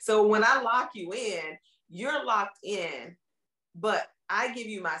 So when I lock you in, you're locked in, but I give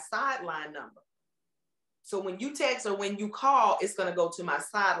you my sideline number. So when you text or when you call, it's going to go to my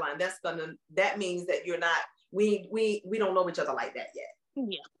sideline. That means that you're not, we don't know each other like that yet.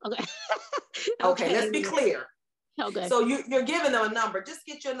 Yeah. Okay. Okay. Let's be clear. Okay. So you're giving them a number. Just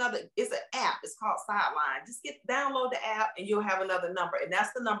get you another. It's an app. It's called Sideline. Just download the app, and you'll have another number. And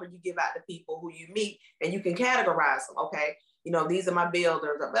that's the number you give out to people who you meet, and you can categorize them. Okay, these are my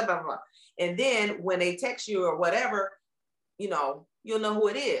builders. Blah blah blah. And then when they text you or whatever, you'll know who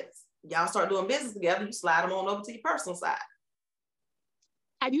it is. Y'all start doing business together. You slide them on over to your personal side.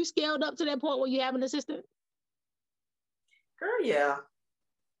 Have you scaled up to that point where you have an assistant? Girl, yeah.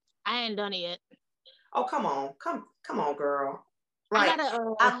 I ain't done it yet. Oh, come on, girl. Right. I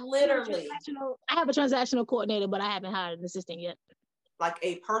have a transactional coordinator, but I haven't hired an assistant yet. Like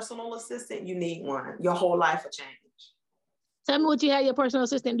a personal assistant, you need one. Your whole life will change. Tell me what you had your personal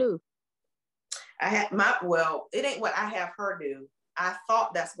assistant do. It ain't what I have her do. I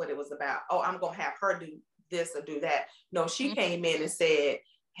thought that's what it was about. Oh, I'm going to have her do this or do that. No, she came in and said,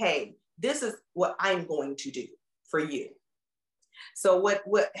 hey, this is what I'm going to do for you. So what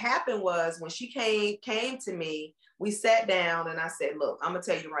happened was when she came to me, we sat down and I said, look, I'm going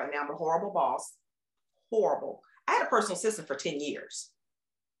to tell you right now, I'm a horrible boss. Horrible. I had a personal assistant for 10 years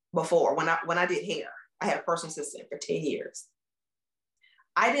before when I did hair. I had a personal assistant for 10 years.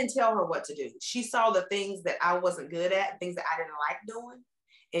 I didn't tell her what to do. She saw the things that I wasn't good at, things that I didn't like doing,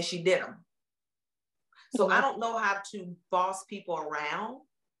 and she did them. So I don't know how to boss people around.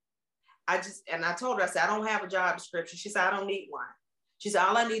 I told her, I said, I don't have a job description. She said, I don't need one. She said,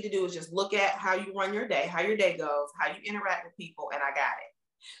 all I need to do is just look at how you run your day, how your day goes, how you interact with people, and I got it.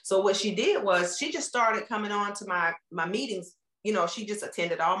 So what she did was she just started coming on to my meetings. You know, she just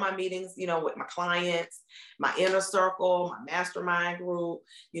attended all my meetings, you know, with my clients, my inner circle, my mastermind group,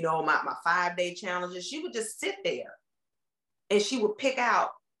 you know, my 5-day challenges. She would just sit there and she would pick out,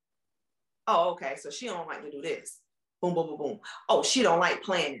 oh, okay, so she don't like to do this. Boom, boom, boom, boom. Oh, she don't like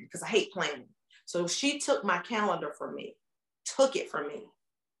planning because I hate planning. So she took my calendar from me, took it from me.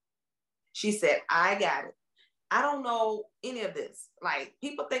 She said, I got it. I don't know any of this. Like,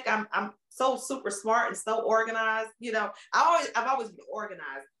 people think I'm so super smart and so organized. You know, I've always been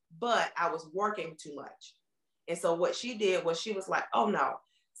organized, but I was working too much. And so what she did was she was like, oh no.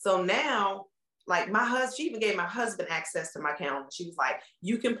 So now, like my husband, she even gave my husband access to my calendar. She was like,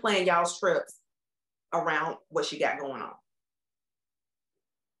 you can plan y'all's trips around what she got going on.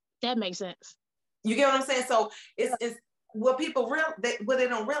 That makes sense. You get what I'm saying? So it's what people what they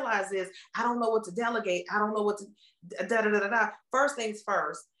don't realize is I don't know what to delegate. I don't know what to da da da da da. First things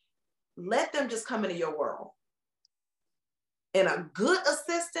first, let them just come into your world. And a good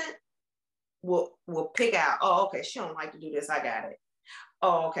assistant will pick out, oh, okay, she don't like to do this. I got it.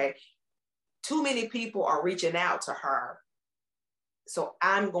 Oh, okay. Too many people are reaching out to her. So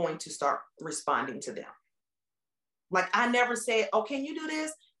I'm going to start responding to them. Like I never said, oh, can you do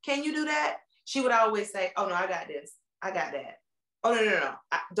this? Can you do that? She would always say, oh no, I got this. I got that. Oh,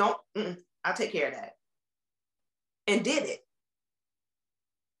 no. I'll take care of that. And did it.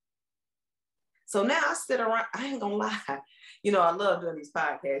 So now I sit around, I ain't gonna lie. You know, I love doing these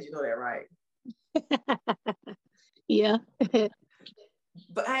podcasts. You know that, right? Yeah.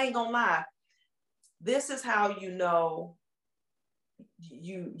 But I ain't gonna lie. This is how you know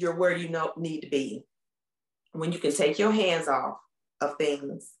you're where you need to be. When you can take your hands off of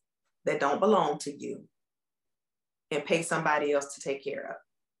things that don't belong to you and pay somebody else to take care of.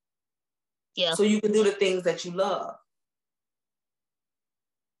 Yeah. So you can do the things that you love.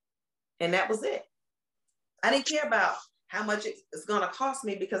 And that was it. I didn't care about how much it's going to cost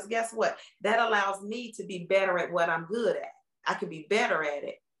me because guess what? That allows me to be better at what I'm good at. I can be better at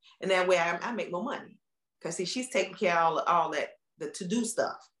it. And that way I make more money. Because see, she's taking care of all that, the to-do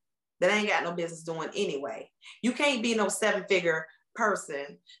stuff that I ain't got no business doing anyway. You can't be no 7-figure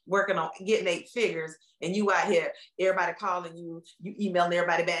person working on getting 8 figures and you out here, everybody calling you, you emailing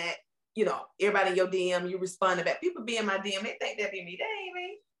everybody back, you know, everybody in your DM, you responding back. People be in my DM, they think that be me. That ain't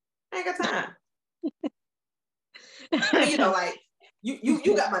me. I ain't got time. I mean, you know, like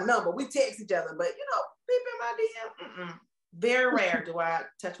you got my number. We text each other, but you know, people in my DM, very rare do I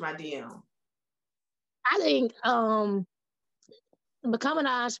touch my DM. I think becoming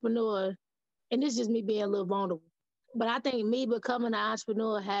an entrepreneur, and this is just me being a little vulnerable, but I think me becoming an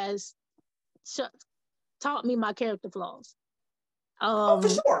entrepreneur has taught me my character flaws. For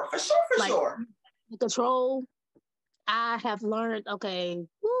sure. Control. I have learned, okay,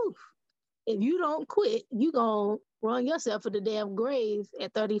 if you don't quit, you gonna run yourself to the damn grave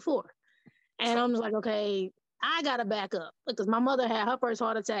at 34. And I'm just like, okay, I gotta back up because my mother had her first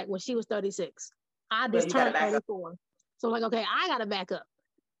heart attack when she was 36. I just turned 34. So like, okay, I gotta back up.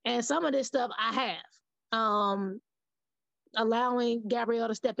 And some of this stuff I have. Allowing Gabrielle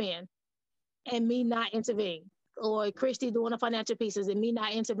to step in and me not intervene, or Christy doing the financial pieces and me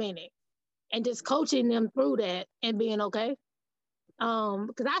not intervening, and just coaching them through that and being okay.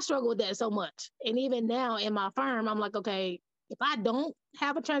 Because I struggle with that so much. And even now in my firm, I'm like, okay, if I don't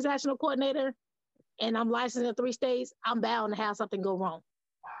have a transactional coordinator and I'm licensed in 3 states, I'm bound to have something go wrong.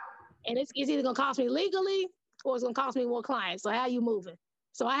 And it's either gonna cost me legally or it's gonna cost me more clients. So how you moving?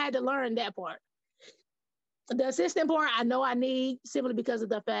 So I had to learn that part. The assistant part, I know I need simply because of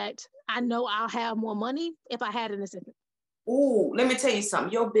the fact I know I'll have more money if I had an assistant. Ooh, let me tell you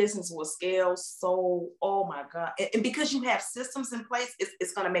something. Your business will scale so, oh my God. And because you have systems in place,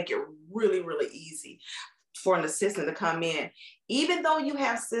 it's going to make it really, really easy for an assistant to come in. Even though you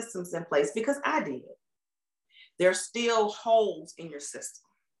have systems in place, because I did, there's still holes in your system.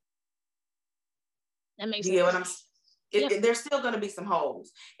 That makes sense. You get what I'm saying? There's still going to be some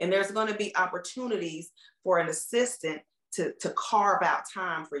holes, and there's going to be opportunities for an assistant to carve out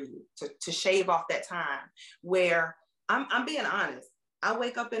time for you, to shave off that time where I'm being honest. I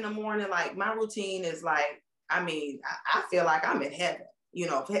wake up in the morning, like my routine is like, I mean, I feel like I'm in heaven. You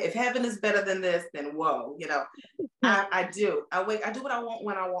know, if heaven is better than this, then whoa, you know, I do. I do what I want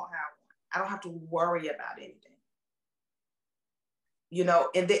when I want, how I want. I don't have to worry about anything. You know,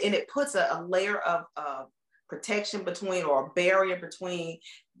 and it puts a layer of protection between, or a barrier between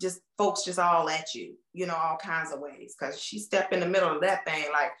just folks just all at you, you know, all kinds of ways. Because she stepped in the middle of that thing,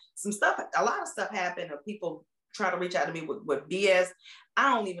 like a lot of stuff happened, or people try to reach out to me with BS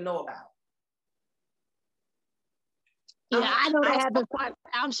I don't even know about. Yeah, I know that happens quite.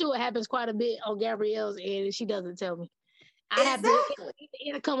 I'm sure it happens quite a bit on Gabrielle's end, and she doesn't tell me. I have to.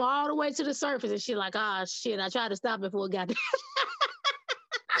 It'll come all the way to the surface, and she's like, "Ah, shit! I tried to stop it before it got there."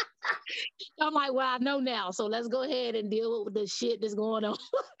 I'm like, "Well, I know now, so let's go ahead and deal with the shit that's going on."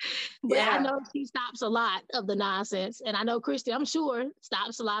 But I know she stops a lot of the nonsense, and I know Christy, I'm sure,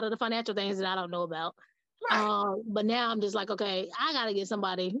 stops a lot of the financial things that I don't know about. Right. But now I'm just like, okay, I gotta get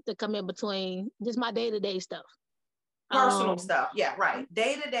somebody to come in between just my day-to-day stuff. Personal stuff. Yeah, right.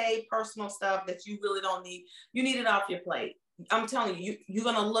 Day-to-day personal stuff that you really don't need. You need it off your plate. I'm telling you, you're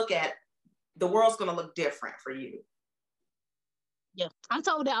going to look at, the world's going to look different for you. Yeah, I'm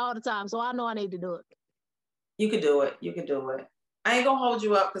told that all the time, so I know I need to do it. You could do it. You could do it. I ain't going to hold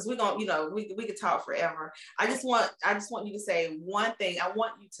you up because we're going to, we could talk forever. I just want you to say one thing. I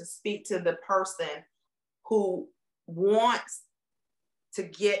want you to speak to the person who wants to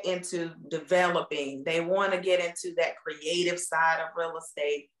get into developing. They want to get into that creative side of real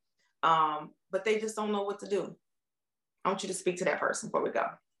estate, but they just don't know what to do. I want you to speak to that person before we go.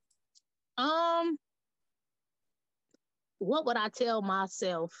 What would I tell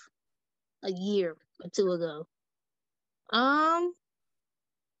myself a year or two ago? I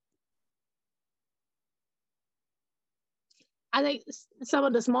think some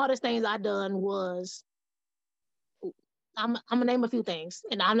of the smartest things I done was, I'm gonna name a few things,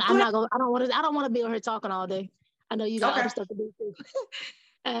 and I'm not gonna. I don't want to be on here talking all day. I know you got other stuff to do too.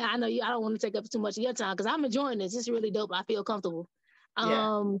 And I know I don't want to take up too much of your time because I'm enjoying this. It's really dope. I feel comfortable.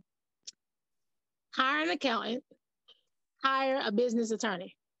 Hire an accountant, hire a business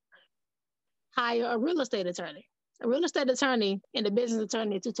attorney, hire a real estate attorney. A real estate attorney and a business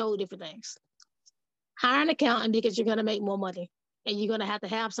attorney are two totally different things. Hire an accountant because you're going to make more money, and you're going to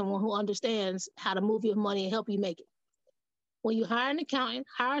have someone who understands how to move your money and help you make it. When you hire an accountant,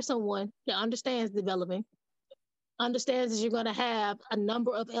 hire someone that understands developing, understands that you're going to have a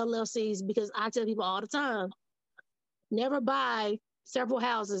number of LLCs, because I tell people all the time, never buy several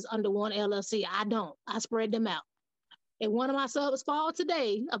houses under one LLC. I don't. I spread them out. And one of my subs fall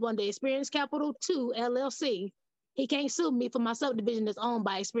today up under Experience Capital 2 LLC. He can't sue me for my subdivision that's owned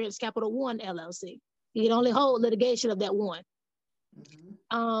by Experience Capital 1 LLC. You can only hold litigation of that one.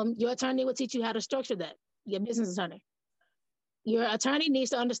 Mm-hmm. Your attorney will teach you how to structure that, your business attorney. Your attorney needs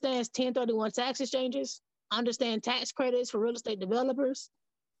to understand 1031 tax exchanges, understand tax credits for real estate developers.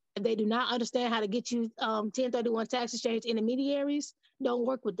 If they do not understand how to get you 1031 tax exchange intermediaries, don't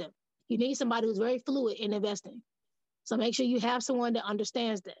work with them. You need somebody who's very fluid in investing. So make sure you have someone that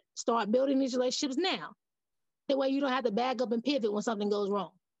understands that. Start building these relationships now. That way you don't have to bag up and pivot when something goes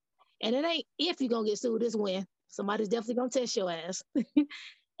wrong. And it ain't if you're going to get sued, it's when. Somebody's definitely going to test your ass.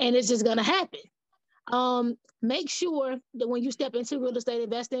 And it's just going to happen. Make sure that when you step into real estate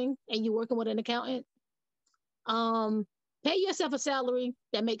investing and you're working with an accountant, pay yourself a salary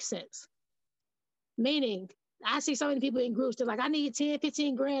that makes sense. Meaning, I see so many people in groups, they're like, I need 10,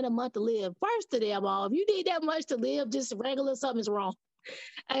 15 grand a month to live. First of all, if you need that much to live, just regular, something's wrong.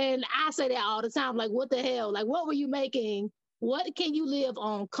 And I say that all the time, like, what the hell? Like, what were you making? What can you live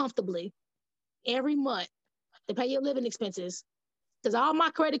on comfortably every month to pay your living expenses? Because all my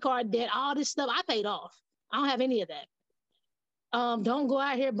credit card debt, all this stuff, I paid off. I don't have any of that. Don't go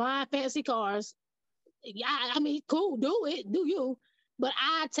out here buying fancy cars. Yeah, I mean, cool, do it, do you. But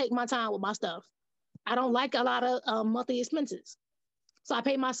I take my time with my stuff. I don't like a lot of monthly expenses. So I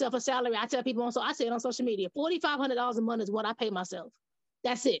pay myself a salary. I tell people, I say it on social media, $4,500 a month is what I pay myself.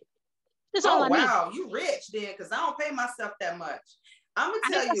 That's it. That's all I need. Wow, you rich then, because I don't pay myself that much. I'm going to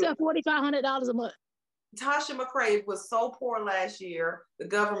tell you. I pay myself $4,500 a month. Tasha McCrae was so poor last year. The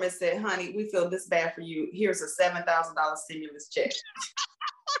government said, honey, we feel this bad for you. Here's a $7,000 stimulus check.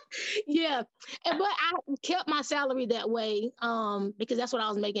 Yeah. But I kept my salary that way because that's what I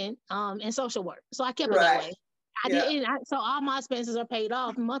was making in social work. So I kept it that way. So all my expenses are paid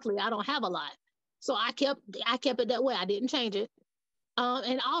off monthly. I don't have a lot. So I kept it that way. I didn't change it.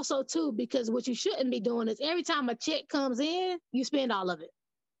 And also too, because what you shouldn't be doing is every time a check comes in, you spend all of it.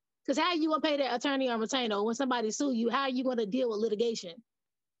 Because how are you going to pay that attorney on retainer when somebody sue you? How are you going to deal with litigation?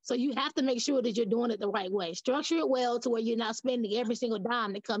 So you have to make sure that you're doing it the right way. Structure it well to where you're not spending every single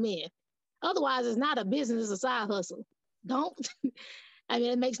dime that come in. Otherwise, it's not a business, it's a side hustle. Don't. I mean,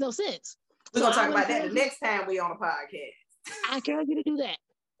 it makes no sense. We're going to talk about that the next time we on a podcast. I encourage you to do that.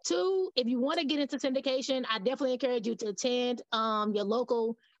 2, if you want to get into syndication, I definitely encourage you to attend your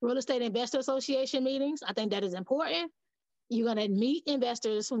local real estate investor association meetings. I think that is important. You're going to meet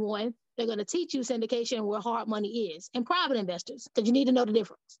investors, one. They're going to teach you syndication, where hard money is, and private investors, because you need to know the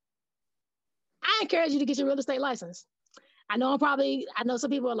difference. I encourage you to get your real estate license. I know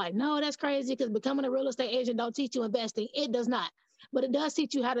some people are like, no, that's crazy because becoming a real estate agent don't teach you investing. It does not. But it does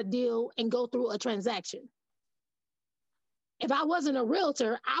teach you how to deal and go through a transaction. If I wasn't a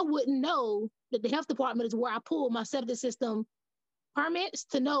realtor, I wouldn't know that the health department is where I pull my septic system permits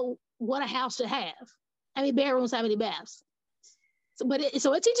to know what a house should have. How many bedrooms, how many baths. So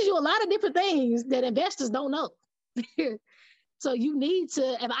it teaches you a lot of different things that investors don't know. So you need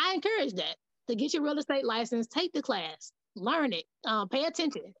to, and I encourage that, to get your real estate license, take the class, learn it, pay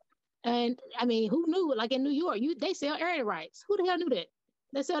attention. And I mean, who knew? Like in New York, they sell area rights. Who the hell knew that?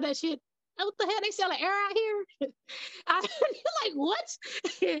 They sell that shit. What the hell? They sell an air out here? Like, what?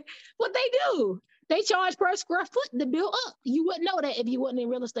 What they do? They charge per square foot to build up. You wouldn't know that if you wasn't in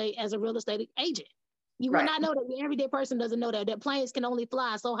real estate as a real estate agent. You would not know that. The everyday person doesn't know that planes can only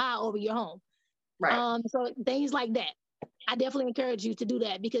fly so high over your home. Right. So things like that. I definitely encourage you to do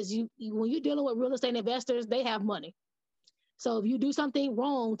that because when you're dealing with real estate investors, they have money. So if you do something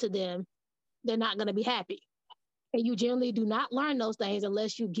wrong to them, they're not going to be happy. And you generally do not learn those things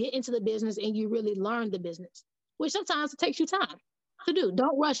unless you get into the business and you really learn the business, which sometimes it takes you time to do.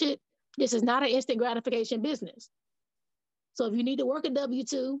 Don't rush it. This is not an instant gratification business. So if you need to work a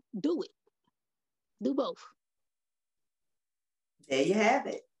W-2, do it. Do both. There you have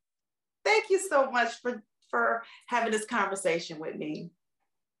it. Thank you so much for having this conversation with me.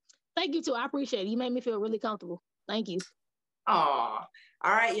 Thank you too. I appreciate it. You made me feel really comfortable. Thank you. Oh,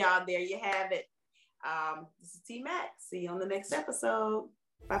 all right, y'all. There you have it. This is T-Mac. See you on the next episode.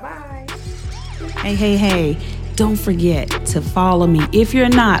 Bye-bye. Hey. Don't forget to follow me if you're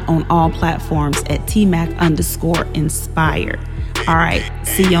not on all platforms at T-Mac_inspired. All right.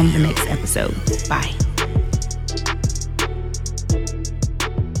 See you on the next episode. Bye.